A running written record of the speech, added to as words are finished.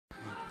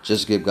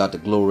Just give God the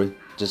glory.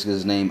 Just give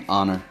His name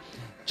honor.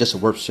 Just to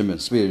worship Him in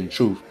spirit and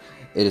truth.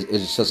 It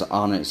is such an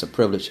honor. It's a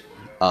privilege.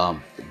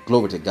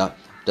 Glory to God.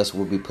 That's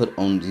what we put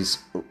on this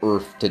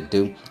earth to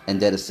do,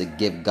 and that is to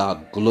give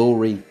God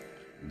glory,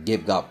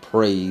 give God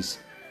praise,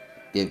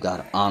 give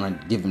God honor,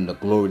 give Him the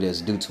glory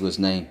that's due to His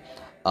name.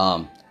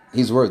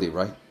 He's worthy,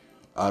 right?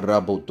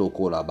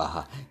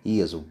 He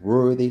is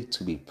worthy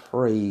to be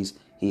praised.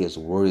 He is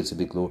worthy to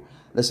be glorified.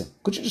 Listen,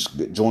 could you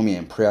just join me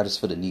in prayer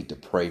just for the need to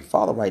pray?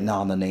 Father, right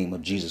now in the name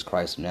of Jesus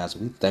Christ of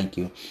Nazareth, we thank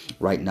you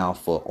right now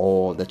for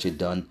all that you've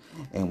done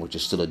and what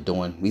you're still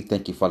doing. We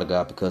thank you, Father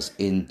God, because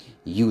in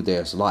you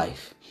there's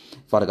life.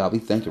 Father God, we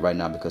thank you right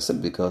now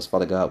simply because,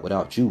 Father God,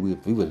 without you,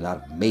 we would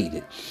not have made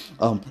it.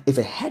 If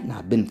it had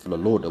not been for the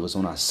Lord that was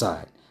on our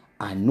side,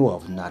 I know I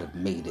would not have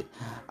made it.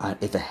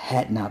 If it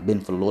had not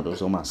been for the Lord that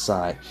was on my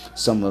side,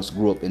 some of us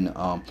grew up in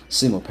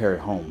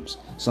single-parent homes.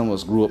 Some of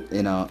us grew up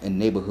in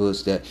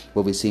neighborhoods where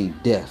we're seeing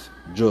death,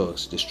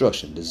 drugs,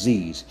 destruction,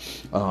 disease,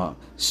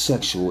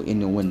 sexual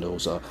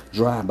innuendos,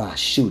 drive-by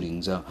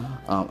shootings,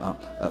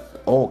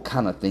 all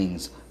kind of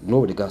things.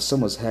 Glory to God.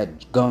 Some of us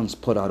had guns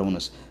put out on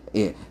us.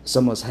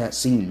 Some of us had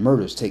seen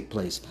murders take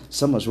place.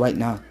 Some of us right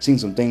now seen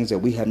some things that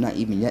we have not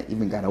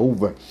even got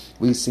over.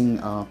 We've seen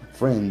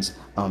friends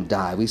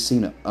die. We've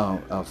seen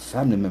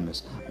family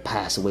members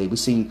pass away. We've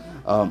seen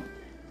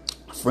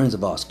friends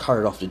of ours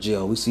carted off to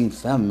jail. We've seen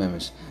family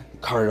members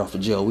carted off to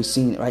jail. We've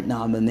seen right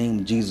now in the name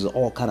of Jesus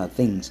all kind of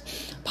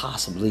things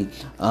possibly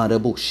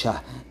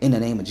in the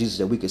name of Jesus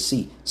that we could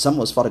see. Some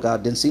of us, Father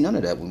God, didn't see none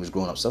of that when we was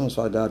growing up. Some of us,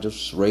 Father God,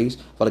 just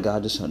raised, Father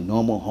God, just a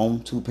normal home,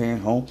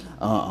 2-parent home,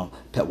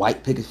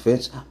 white picket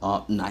fence,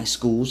 nice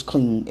schools,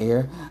 clean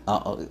air.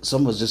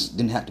 Some of us just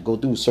didn't have to go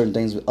through certain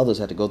things that others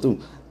had to go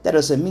through. That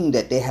doesn't mean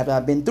that they have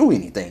not been through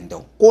anything,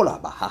 though.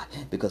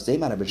 Because they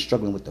might have been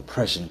struggling with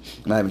depression,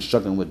 might have been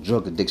struggling with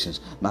drug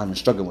addictions, might have been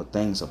struggling with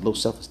things of low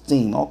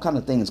self-esteem. All kind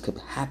of things could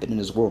happen in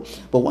this world.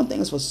 But one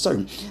thing is for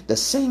certain, the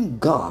same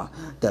God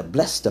that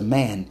blessed the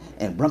man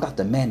and brought out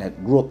the man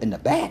that grew up in the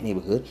bad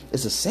neighborhood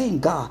is the same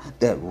God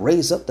that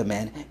raised up the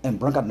man and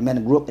brought out the man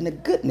that grew up in the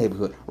good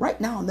neighborhood. Right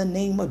now, in the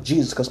name of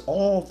Jesus, because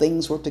all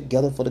things work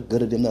together for the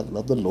good of them that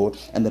love the Lord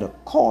and that are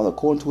called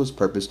according to His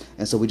purpose.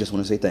 And so we just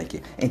want to say thank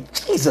you. In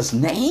Jesus'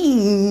 name.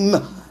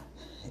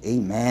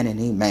 Amen and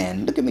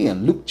amen. Look at me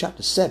in Luke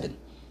chapter 7.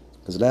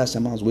 Because last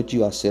time I was with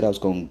you, I said I was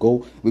going to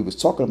go. We was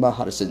talking about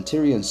how the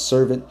centurion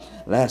servant,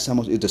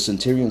 the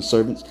centurion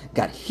servants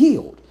got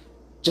healed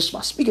just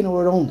by speaking the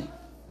word only.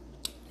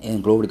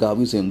 And glory to God,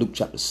 we was in Luke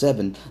chapter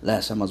 7.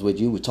 Last time I was with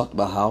you, we talked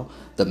about how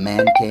the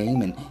man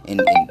came and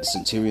the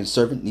centurion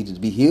servant needed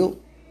to be healed.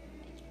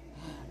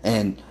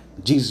 And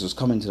Jesus was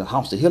coming to the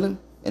house to heal him.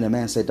 And the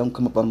man said, don't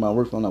come up under my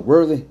roof, I'm not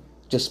worthy.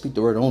 Just speak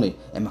the word only,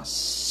 and my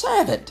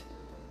servant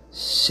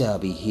shall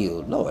be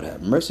healed. Lord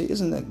have mercy.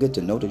 Isn't that good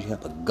to know that you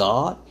have a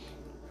God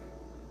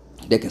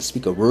that can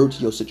speak a word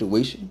to your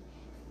situation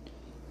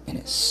and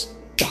it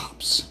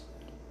stops?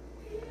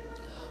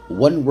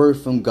 One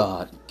word from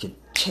God can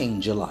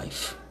change your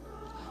life.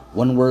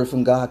 One word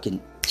from God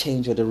can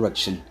change your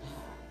direction.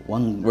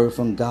 One word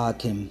from God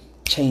can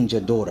change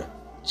your daughter,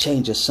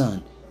 change your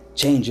son,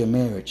 change your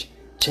marriage,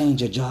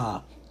 change your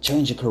job,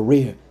 change your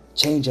career,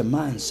 change your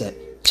mindset,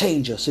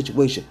 change your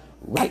situation.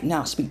 Right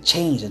now, speak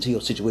change into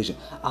your situation.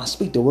 I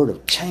speak the word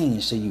of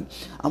change to you.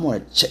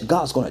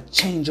 God's going to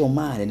change your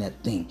mind in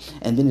that thing.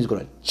 And then He's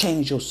going to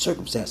change your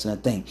circumstance in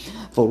that thing.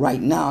 For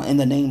right now, in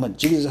the name of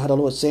Jesus, how the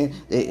Lord said,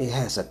 it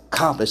has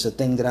accomplished the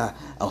thing that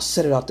I'll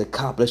set it out to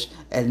accomplish.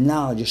 And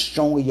now you're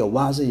stronger, you're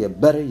wiser, you're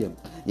better. You're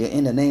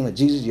in the name of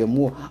Jesus. You're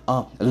more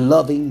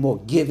loving, more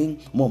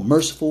giving, more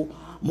merciful,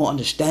 more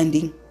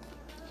understanding.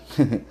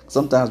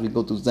 Sometimes we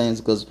go through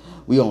things because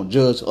we don't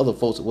judge other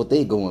folks what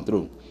they're going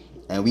through.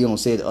 And we don't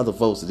say to other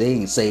folks that they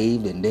ain't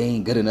saved and they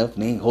ain't good enough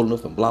and they ain't holding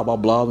enough and blah, blah,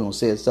 blah. We don't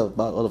say stuff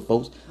about other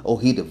folks. Oh,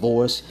 he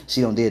divorced. She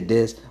done did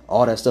this.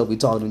 All that stuff we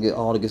talking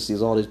against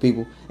all these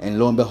people. And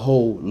lo and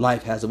behold,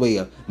 life has a way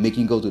of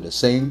making you go through the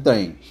same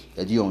thing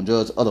that you don't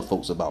judge other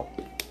folks about.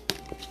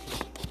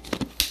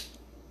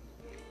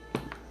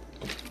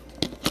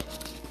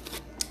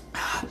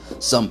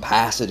 Some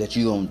pastor that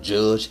you don't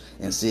judge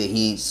and say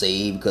he ain't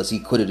saved because he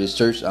quitted his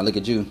church. Now look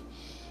at you.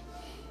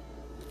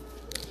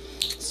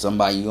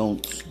 Somebody you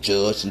don't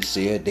judge and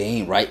say they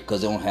ain't right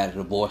because they don't have a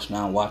divorce.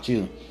 Now watch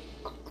you.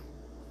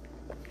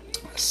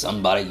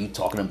 Somebody you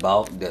talking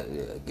about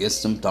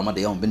against them, talking about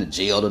they don't been to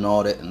jail and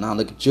all that. And now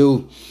look at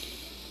you.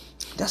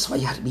 That's why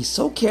you have to be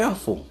so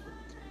careful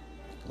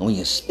when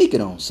you're speaking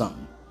on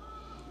something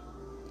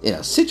in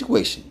a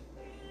situation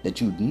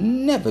that you've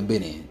never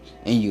been in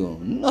and you know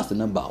nothing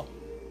about.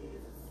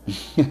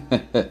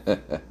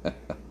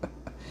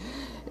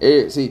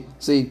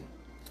 See,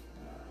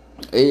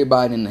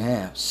 everybody didn't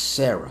have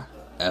Sarah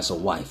as a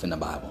wife in the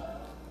Bible.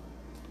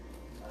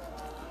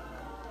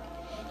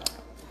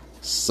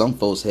 Some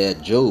folks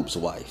had Job's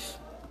wife.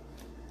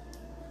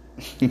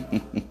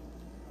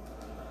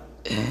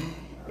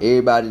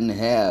 Everybody didn't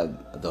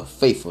have the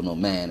faithful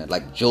man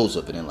like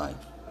Joseph in their life.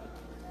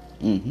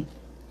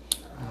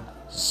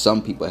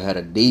 Some people had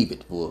a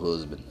David for a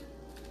husband.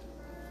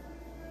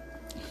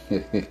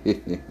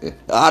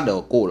 I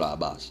know cool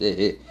about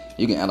shit.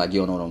 You can act like you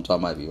don't know what I'm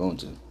talking about if you want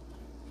to.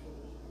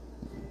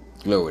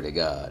 Glory to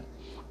God.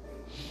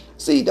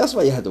 See, that's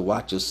why you have to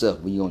watch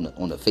yourself when you're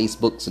on the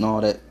Facebooks and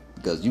all that,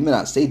 because you may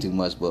not say too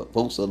much, but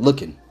folks are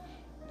looking.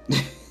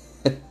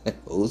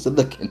 Folks are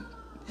looking.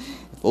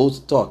 Folks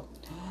are talking.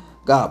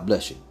 God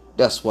bless you.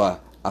 That's why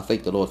I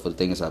thank the Lord for the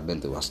things I've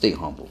been through. I stay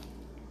humble.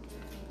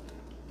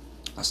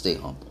 I stay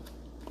humble.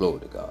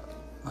 Glory to God.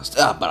 I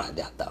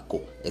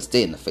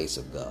stay in the face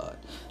of God.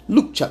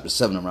 Luke chapter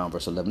 7 around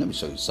verse 11. Let me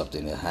show you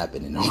something that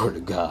happened in the word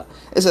of God.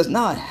 It says,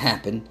 now it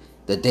happened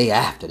the day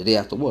after. The day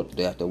after what? The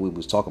day after we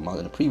was talking about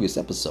in the previous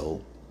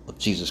episode of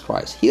Jesus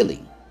Christ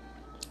healing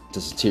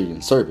the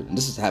centurion servant. And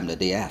this is happening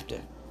the day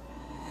after.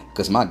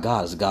 Because my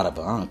God is a God of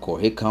an encore.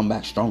 He'll come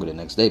back stronger the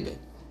next day, baby.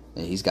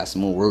 And he's got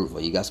some more word for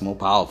you. He got some more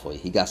power for you.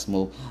 He got some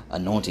more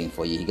anointing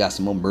for you. He got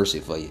some more mercy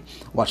for you.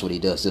 Watch what he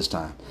does this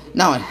time.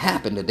 Now it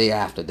happened the day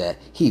after that.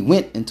 He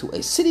went into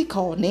a city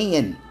called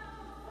Nain,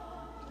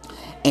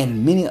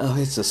 and many of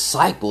his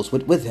disciples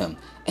went with him,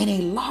 and a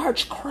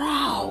large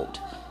crowd.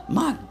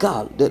 My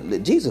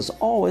God, Jesus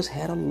always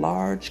had a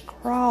large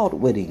crowd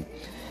with him.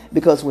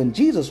 Because when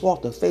Jesus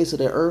walked the face of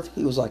the earth,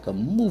 he was like a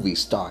movie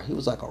star. He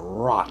was like a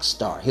rock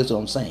star. Here's what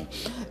I'm saying.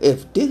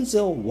 If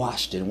Denzel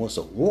Washington was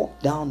to walk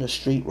down the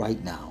street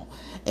right now,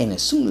 and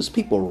as soon as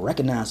people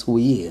recognize who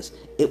he is,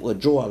 it would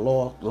draw a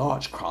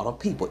large crowd of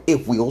people.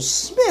 If Will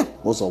Smith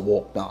was to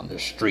walk down the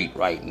street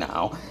right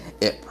now,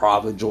 it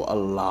probably draw a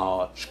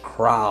large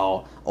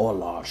crowd or a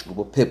large group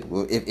of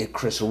people. If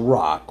Chris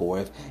Rock,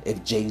 or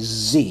if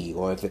Jay-Z,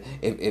 or if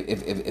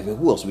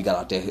who else we got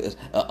out there?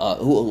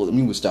 Who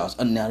new stars?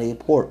 Natalie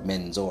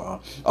Portman's or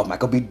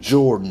Michael B.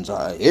 Jordan's.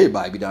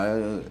 Everybody be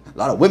down. A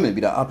lot of women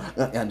be down.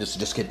 I'm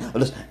just kidding.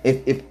 Listen,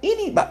 if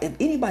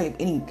anybody,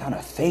 any kind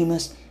of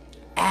famous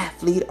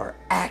athlete or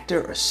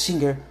actor or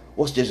singer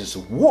was to just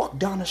walk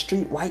down the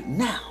street right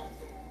now,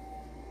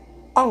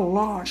 a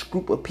large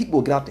group of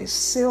people get out their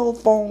cell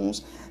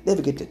phones. They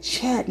would get to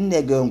chatting.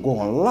 They're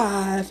going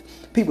live.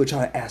 People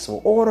try to ask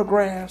for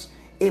autographs.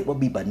 It would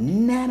be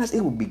bananas.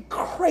 It would be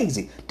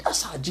crazy.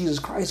 That's how Jesus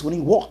Christ, when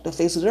he walked the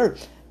face of the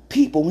earth,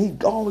 people, he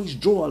always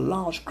drew a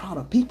large crowd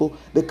of people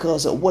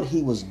because of what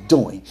he was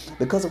doing,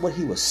 because of what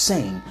he was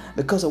saying,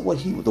 because of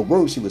the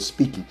words he was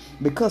speaking,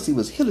 because he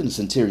was healing the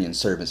centurion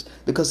servants,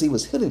 because he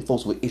was healing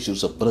folks with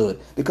issues of blood,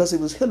 because he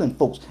was healing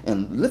folks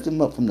and lifting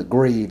them up from the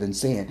grave and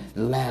saying,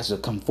 Lazarus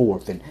come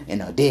forth, and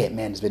a dead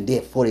man has been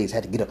dead 4 days,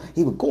 had to get up.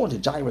 He would go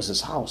into Jairus'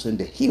 house and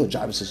to heal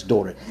Jairus'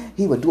 daughter.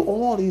 He would do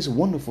all these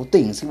wonderful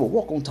things. He would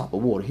walk on top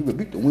of water. He would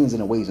beat the winds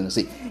and the waves in the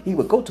sea. He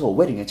would go to a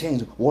wedding and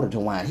change water to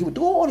wine. He would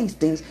do all these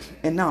things,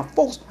 and now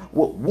folks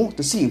would want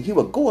to see him. He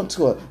would go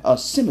into a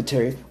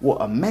cemetery where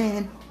a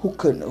man who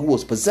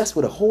was possessed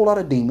with a whole lot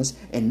of demons,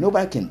 and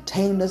nobody can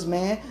tame this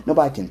man,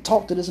 nobody can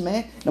talk to this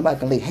man, nobody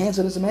can lay hands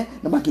on this man,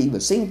 nobody can even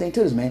say anything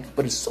to this man.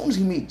 But as soon as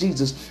he meets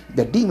Jesus,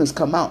 the demons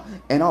come out,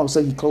 and all of a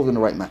sudden he clothed in the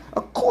right mind.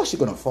 Of course you're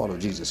going to follow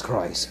Jesus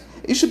Christ.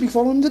 You should be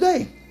following him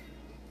today.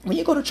 When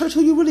you go to church, who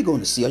are you really going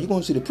to see? Are you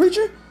going to see the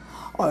preacher?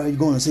 Or are you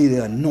going to see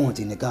the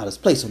anointing that God has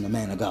placed on the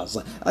man of God's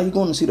life? Are you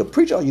going to see the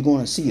preacher? Are you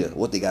going to see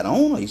what they got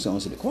on? Are you going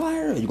to see the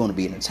choir? Are you going to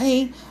be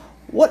entertained?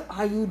 What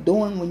are you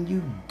doing when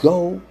you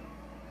go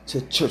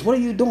to church? What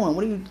are you doing?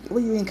 What are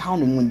you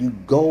encountering when you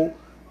go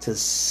to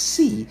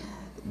see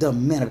the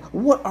man of God?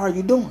 What are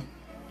you doing?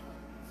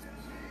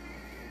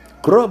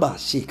 The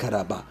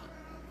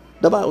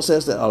Bible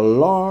says that a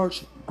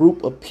large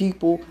group of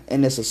people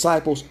and his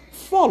disciples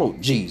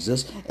followed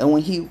Jesus, and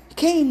when he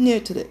came near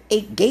to the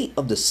gate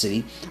of the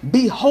city,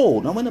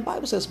 behold. Now when the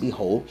Bible says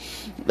behold,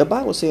 the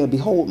Bible saying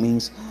behold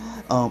means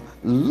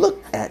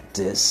look at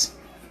this,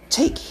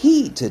 take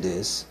heed to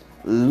this,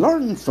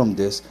 learn from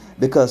this,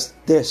 because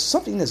there's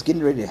something that's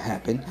getting ready to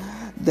happen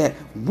that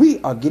we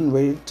are getting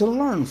ready to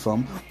learn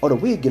from, or that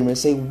we're getting ready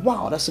to say,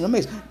 wow, that's an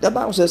amazing. The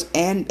Bible says,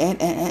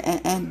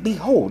 and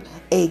behold,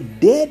 a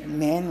dead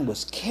man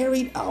was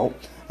carried out,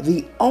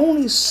 the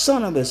only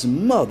son of his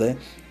mother,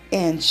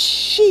 and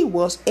she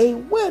was a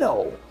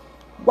widow.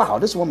 Wow,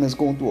 this woman is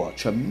going through a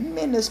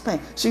tremendous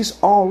pain.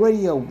 She's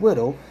already a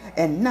widow,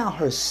 and now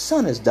her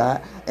son has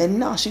died, and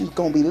now she's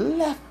going to be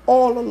left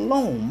all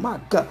alone. My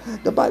God.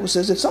 The Bible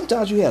says that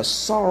sometimes you have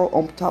sorrow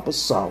on top of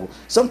sorrow.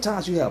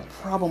 Sometimes you have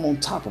problem on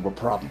top of a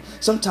problem.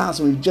 Sometimes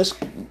when you just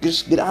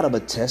get out of a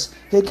test,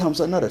 here comes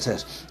another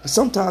test.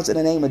 Sometimes in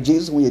the name of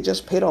Jesus, when you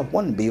just paid off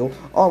one bill,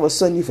 all of a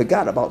sudden you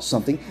forgot about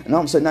something, and all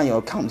of a sudden now your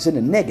account's in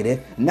the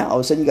negative, and now all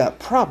of a sudden you got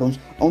problems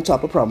on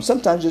top of problems.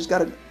 Sometimes you just got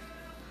to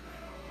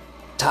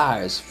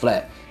tires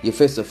flat. You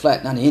fix the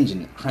flat, now the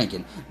engine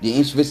cranking.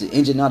 You fix the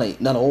engine, now the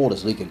oil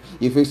that's leaking.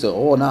 You fix the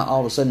oil, now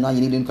all of a sudden now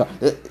you need a new car.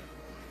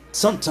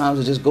 Sometimes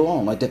it just go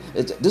on like that.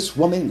 This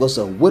woman was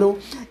a widow,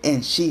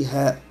 and she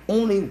had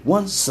only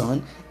one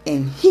son,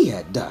 and he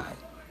had died.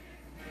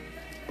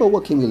 But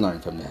what can we learn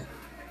from that?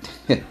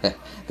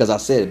 Because I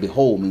said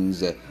behold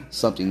means that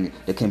something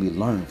that can be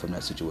learned from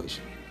that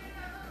situation.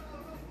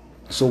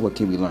 So what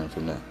can we learn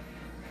from that?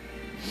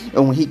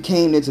 And when he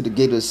came into the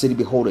gate of the city,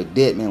 behold, a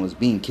dead man was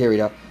being carried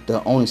out,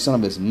 the only son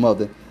of his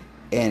mother,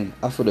 And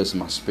I feel this in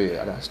my spirit.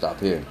 I gotta stop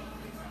here.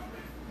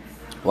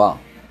 Wow.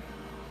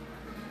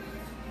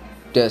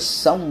 There's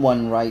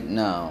someone right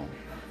now.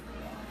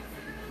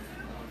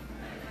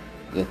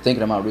 You're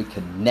thinking about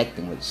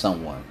reconnecting with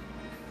someone.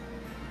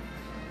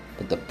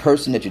 But the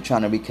person that you're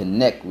trying to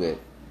reconnect with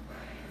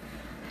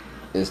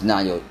is now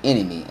your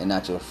enemy and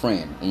not your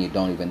friend. And you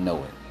don't even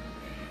know it.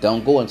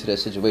 Don't go into that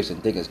situation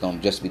thinking it's going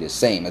to just be the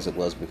same as it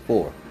was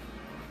before.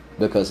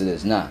 Because it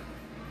is not.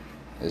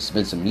 It's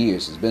been some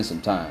years. It's been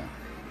some time.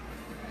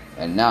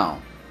 And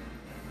now,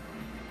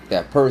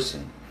 that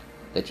person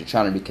that you're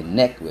trying to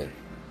reconnect with,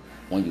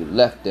 when you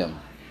left them,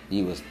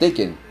 you was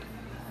thinking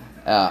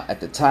at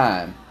the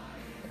time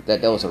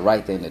that was the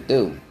right thing to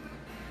do.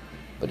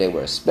 But they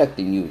were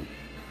expecting you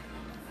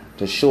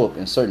to show up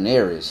in certain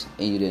areas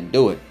and you didn't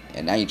do it.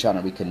 And now you're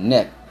trying to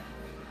reconnect,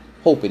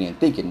 hoping and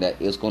thinking that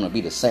it's going to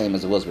be the same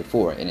as it was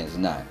before, and it's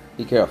not.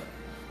 Be careful.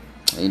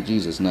 In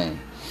Jesus' name.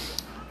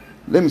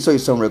 Let me show you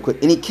something real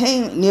quick. And he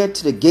came near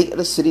to the gate of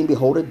the city, and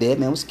behold, a dead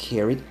man was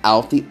carried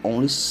out, the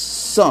only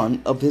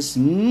son of his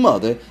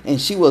mother, and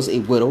she was a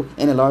widow,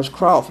 and a large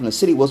crowd from the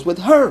city was with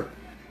her.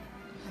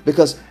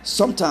 Because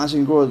sometimes you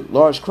can grow a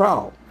large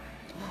crowd.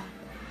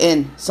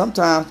 And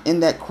sometimes in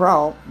that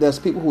crowd, there's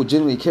people who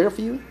genuinely care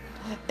for you.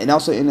 And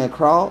also in that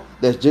crowd,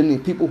 there's generally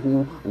people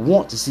who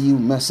want to see you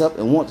mess up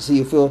and want to see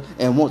you fail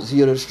and want to see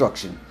your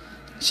destruction.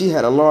 She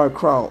had a large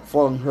crowd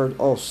following her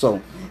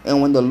also.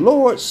 And when the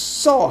Lord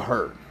saw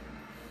her,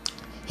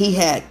 he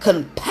had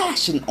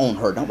compassion on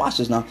her. Now watch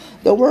this now.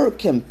 The word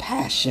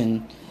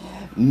compassion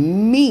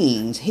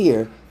means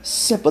here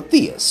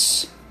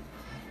sympathias.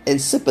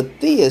 And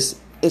sympathias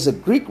is a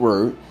Greek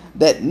word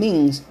that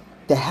means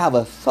to have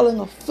a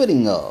fellow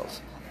feeling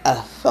of.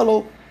 A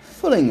fellow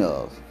feeling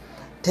of.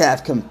 To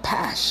have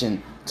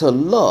compassion, to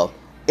love.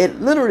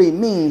 It literally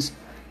means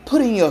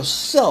putting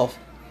yourself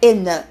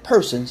in that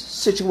person's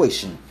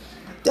situation.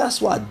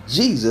 That's why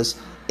Jesus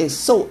is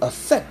so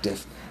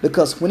effective,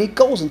 because when he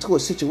goes into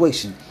a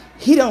situation,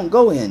 he don't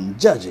go in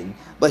judging,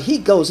 but he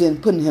goes in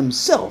putting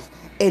himself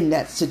in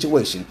that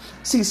situation.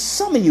 See,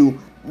 some of you,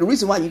 the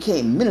reason why you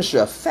can't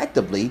minister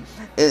effectively,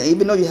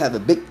 even though you have a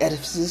big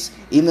edifice,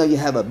 even though you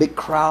have a big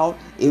crowd,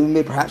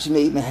 perhaps you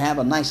may even have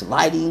a nice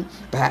lighting,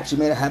 perhaps you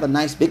may have a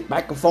nice big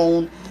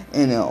microphone,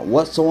 and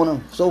what's on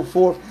and so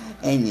forth,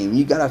 and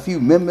you got a few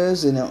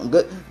members, and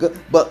good.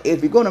 But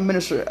if you're going to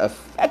minister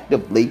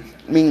effectively,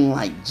 meaning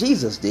like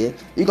Jesus did,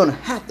 you're going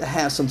to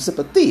have some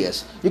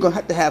sympathies. You're going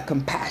to have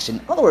compassion.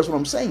 In other words, what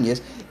I'm saying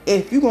is,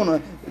 if you're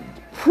going to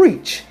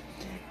preach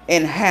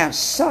and have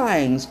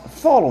signs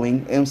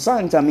following, and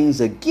signs, I mean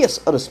the gifts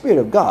of the Spirit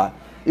of God,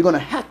 you're going to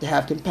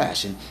have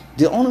compassion.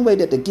 The only way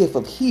that the gift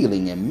of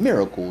healing and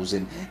miracles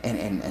and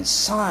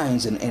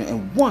signs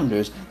and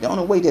wonders, the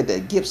only way that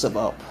the gifts of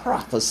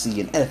prophecy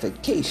and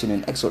edification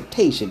and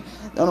exhortation,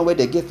 the only way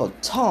the gift of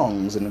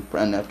tongues and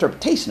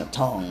interpretation of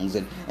tongues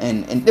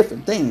and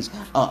different things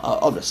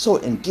of the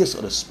sort and gifts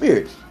of the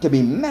Spirit can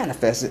be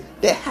manifested,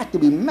 they have to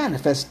be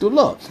manifested through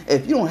love.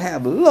 If you don't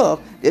have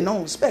love, then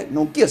don't expect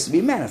no gifts to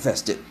be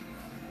manifested.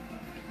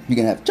 You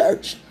can have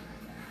church.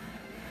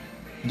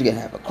 You can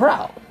have a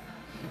crowd.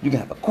 You can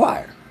have a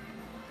choir.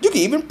 You can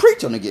even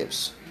preach on the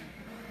gifts.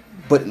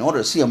 But in order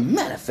to see them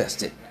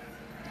manifested,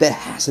 there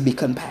has to be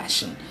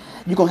compassion.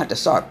 You're going to have to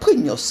start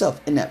putting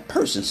yourself in that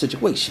person's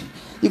situation.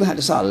 You're going to have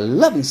to start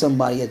loving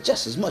somebody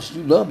just as much as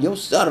you love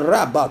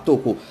yourself.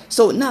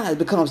 So now it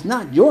becomes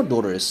not your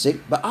daughter is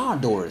sick, but our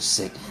daughter is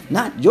sick.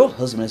 Not your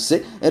husband is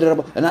sick, and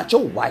not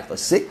your wife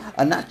is sick,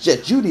 and not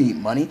just you need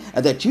money,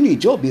 and that you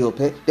need your bill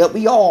paid, that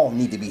we all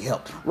need to be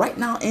helped. Right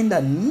now, in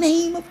the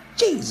name of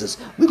Jesus,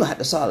 we're going to have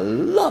to start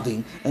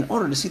loving in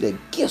order to see the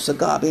gifts of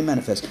God being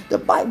manifest. The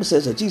Bible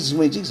says that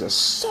when Jesus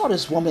saw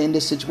this woman in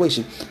this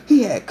situation,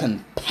 he had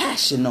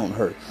compassion on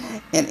her.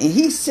 And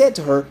he said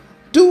to her,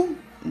 do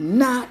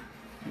not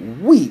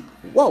weep.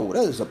 Whoa,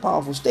 that is a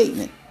powerful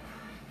statement.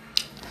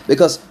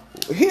 Because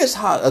here's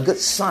how a good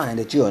sign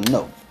that you'll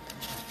know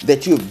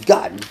that you've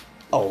gotten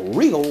a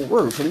real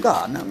word from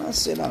God. Now, I'm not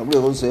saying not a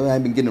real word, so I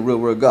ain't been getting a real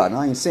word of God.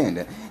 I ain't saying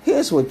that.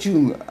 Here's what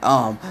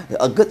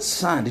a good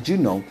sign that you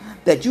know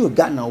that you have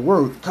gotten a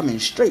word coming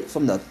straight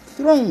from the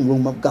throne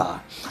room of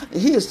God.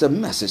 Here's the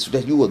message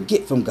that you will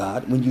get from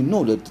God when you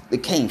know that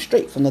it came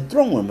straight from the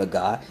throne room of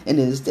God. And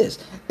it is this,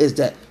 is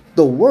that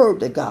the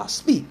word that God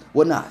speaks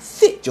will not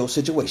fit your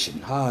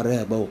situation. My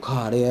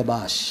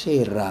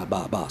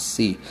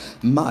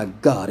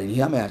God, and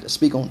here I may have to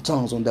speak on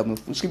tongues on that.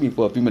 Excuse me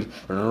for a few minutes.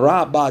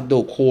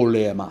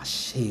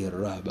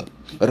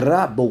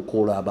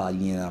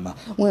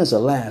 When's the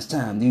last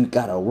time you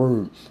got a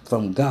word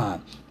from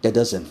God that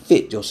doesn't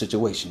fit your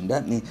situation?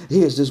 That means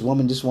here's this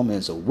woman. This woman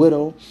is a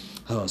widow.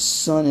 Her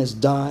son has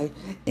died,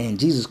 and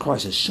Jesus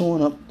Christ is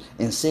showing up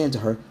and saying to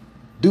her,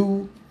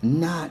 do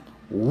not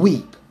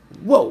weep.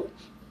 Whoa.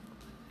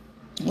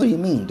 What do you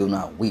mean, do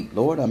not weep,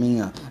 Lord? I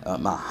mean,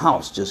 My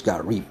house just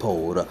got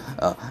repoed.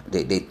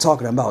 They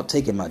talking about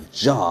taking my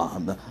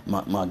job.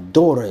 My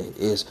daughter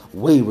is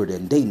wayward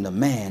and dating a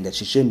man that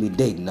she shouldn't be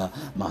dating.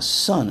 My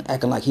son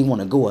acting like he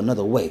want to go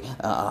another way.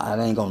 I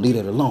ain't gonna leave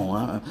it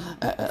alone.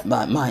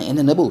 And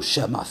then the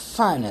bullshit. My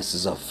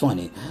finances are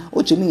funny.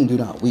 What you mean, do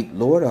not weep,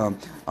 Lord?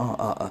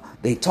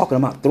 They talking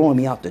about throwing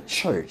me out the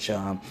church.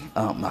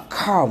 My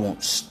car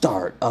won't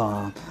start.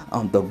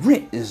 The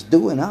rent is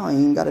due and I ain't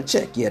even got a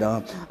check yet.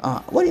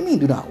 What do you mean,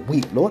 do not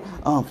weep, Lord?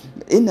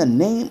 In the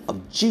name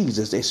of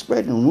Jesus, they're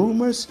spreading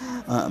rumors.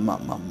 My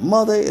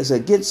mother is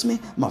against me.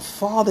 My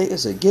father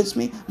is against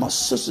me. My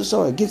sisters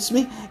are against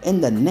me.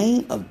 In the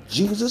name of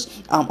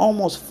Jesus, I'm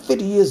almost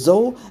 50 years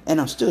old and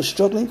I'm still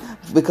struggling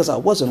because I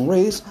wasn't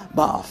raised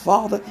by a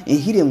father and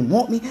he didn't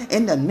want me.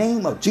 In the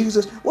name of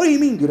Jesus, what do you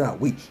mean, do not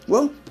weep?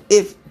 Well,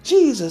 if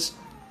Jesus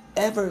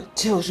ever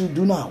tells you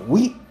do not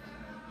weep,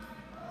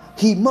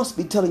 he must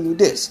be telling you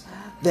this,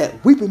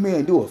 that weeping may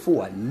endure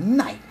for a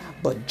night,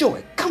 but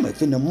joy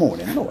cometh in the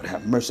morning. Lord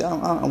have mercy.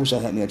 I wish I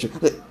had me a church.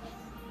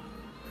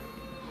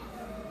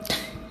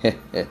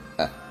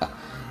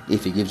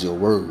 If he gives you a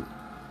word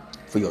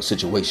for your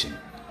situation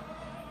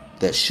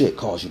that should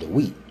cause you to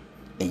weep,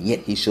 and yet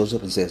he shows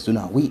up and says, do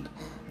not weep,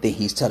 then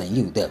he's telling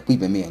you that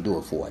weeping may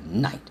endure for a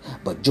night,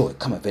 but joy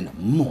cometh in the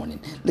morning.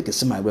 Look at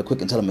somebody real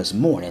quick and tell them it's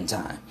morning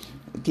time.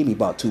 Give me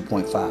about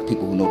 2.5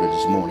 people who know that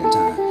it's morning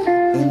time.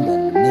 In the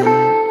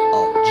name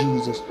of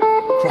Jesus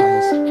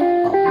Christ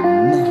of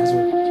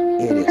Nazareth,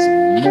 it is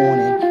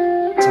morning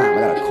time. I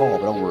got a call,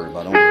 but don't worry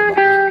about it.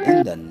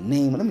 In the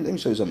name, let me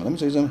show you something.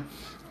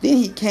 Then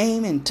he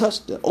came and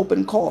touched the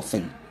open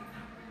coffin.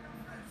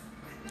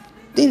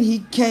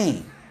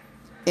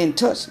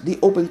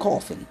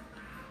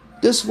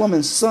 This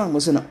woman's son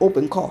was in an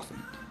open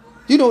coffin.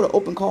 Do you know what an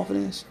open coffin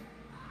is?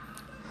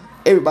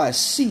 Everybody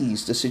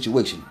sees the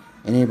situation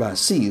and everybody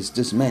sees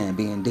this man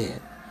being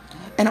dead.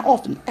 And I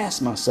often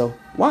ask myself,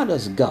 why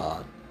does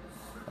God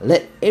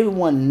let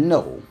everyone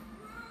know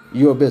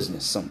your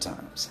business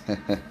sometimes?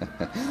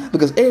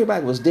 Because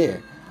everybody was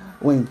there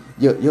when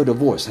your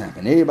divorce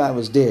happened. Everybody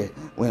was there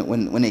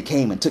when they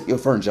came and took your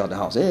furniture out the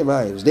house.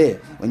 Everybody was there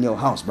when your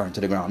house burned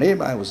to the ground.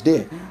 Everybody was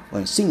there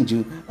when seen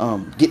you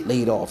get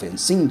laid off and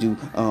seen you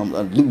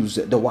lose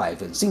the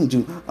wife and seen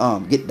you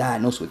get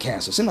diagnosed with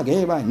cancer. It seems like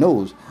everybody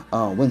knows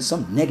when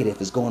some negative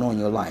is going on in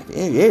your life.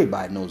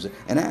 Everybody knows it.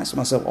 And I ask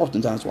myself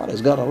oftentimes, why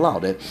does God allow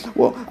that?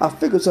 Well, I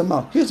figured something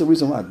out. Here's the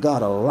reason why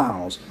God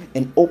allows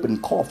an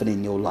open coffin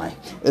in your life.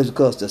 It's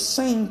because the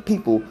same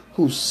people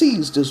who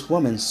sees this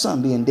woman's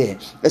son being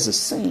dead, it's the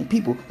same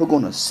people who are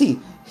going to see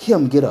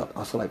him get up.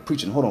 I feel like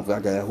preaching. Hold on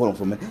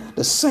for a minute.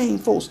 The same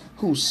folks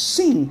who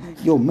seen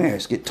your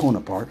marriage get torn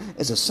apart,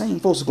 it's the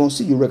same folks who are going to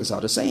see you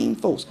reconciled. The same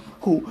folks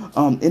who,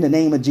 in the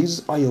name of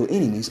Jesus, are your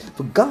enemies.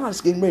 For God is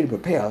getting ready to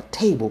prepare a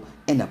table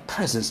in the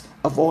presence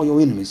of all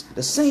your enemies.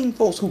 The same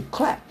folks who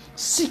clap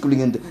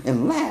secretly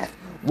and laugh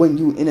when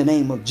you, in the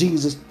name of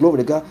Jesus, glory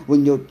to God,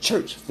 when your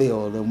church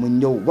failed and when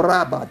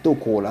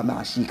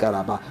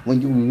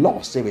when you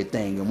lost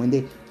everything and when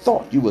they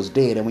thought you was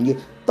dead and when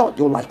you thought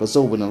your life was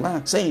over, and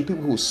the same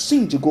people who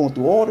seen you going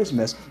through all this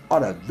mess are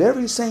the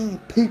very same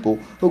people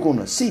who are going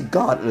to see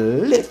God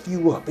lift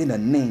you up in the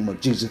name of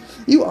Jesus.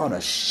 You ought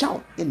to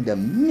shout in the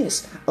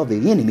midst of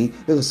the enemy,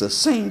 because the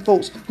same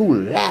folks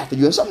who laugh at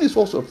you, and some of these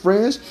folks are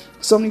friends,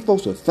 some of these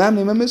folks are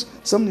family members,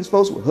 some of these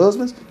folks were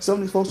husbands, some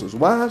of these folks was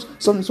wives,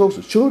 some of these folks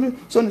was children,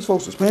 some of these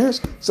folks was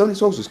parents, some of these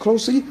folks was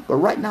close to you, but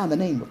right now in the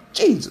name of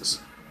Jesus,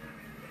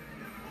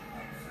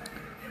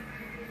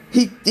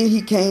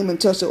 He came and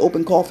touched the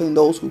open coffin, and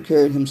those who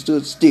carried him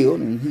stood still.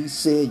 And he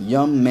said,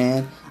 young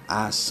man,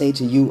 I say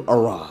to you,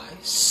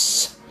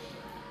 arise.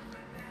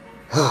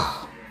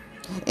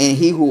 And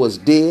he who was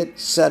dead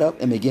sat up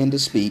and began to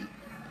speak,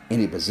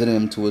 and he presented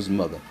him to his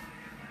mother.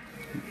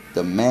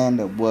 The man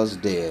that was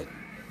dead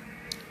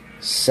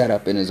sat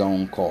up in his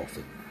own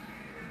coffin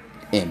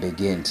and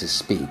began to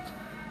speak.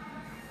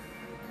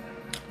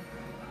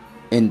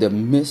 In the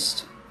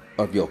midst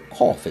of your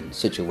coffin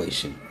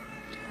situation,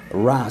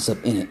 rise up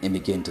in it and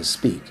begin to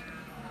speak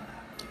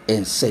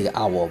and say,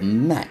 I will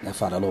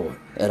magnify the Lord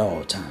at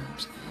all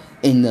times.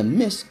 In the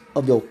midst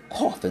of your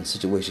coffin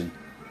situation,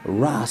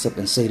 rise up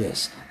and say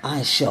this,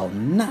 I shall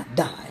not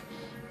die,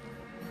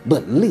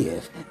 but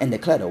live and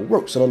declare the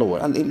works of the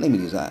Lord. Let me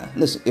use that.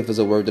 Listen, if it's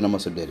a word, then I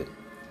must have did it.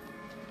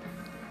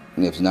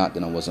 And if it's not,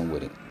 then I wasn't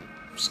with it.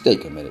 Stay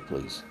committed,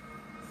 please.